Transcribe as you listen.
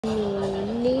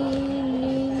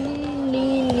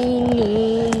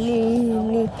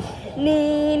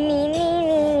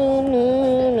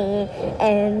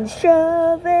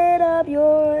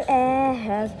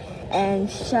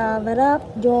shove it up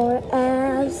your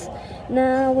ass.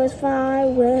 Now it's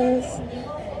 5 with,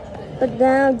 but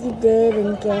now you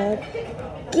didn't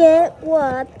get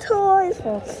what toys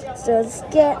for. Just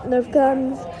get Nerf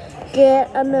guns, get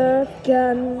a Nerf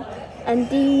gun, and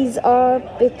these are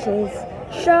bitches.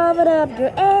 Shove it up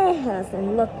your ass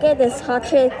and look at this hot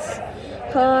chicks.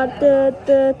 Hot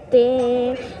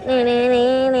thing.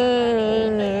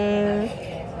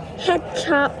 Head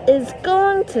chop is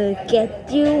going to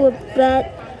get you a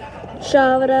bet.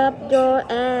 Shove it up your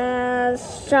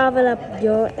ass, shove it up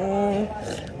your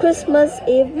ass. Christmas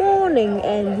Eve morning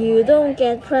and you don't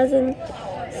get present.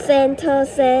 Santa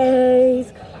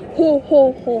says, ho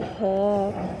ho ho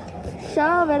ho.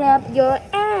 Shove it up your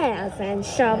ass and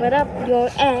shove it up your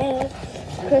ass.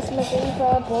 Christmas in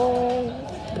trouble,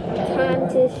 time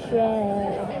to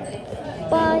shred.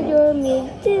 Buy your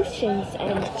musicians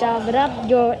and shove it up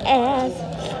your ass.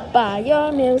 Buy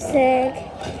your music,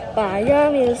 buy your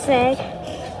music,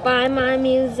 buy my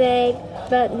music,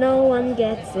 but no one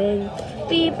gets it.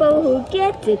 People who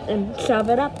get it and shove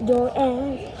it up your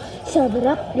ass, shove it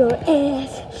up your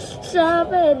ass,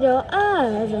 shove it your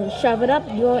ass and shove it up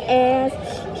your ass.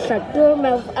 Shut your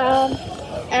mouth up,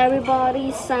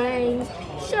 everybody signs.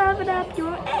 Shove it up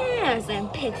your ass and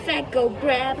pick that go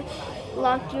grab.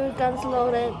 Lock your guns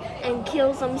loaded and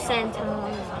kill some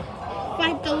Santas.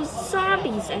 Fight those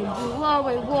zombies and you are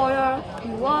a warrior,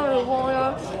 you are a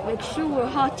warrior. Make sure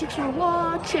hot chicks are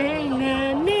watching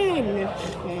and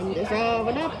shove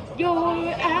it up your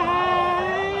ass.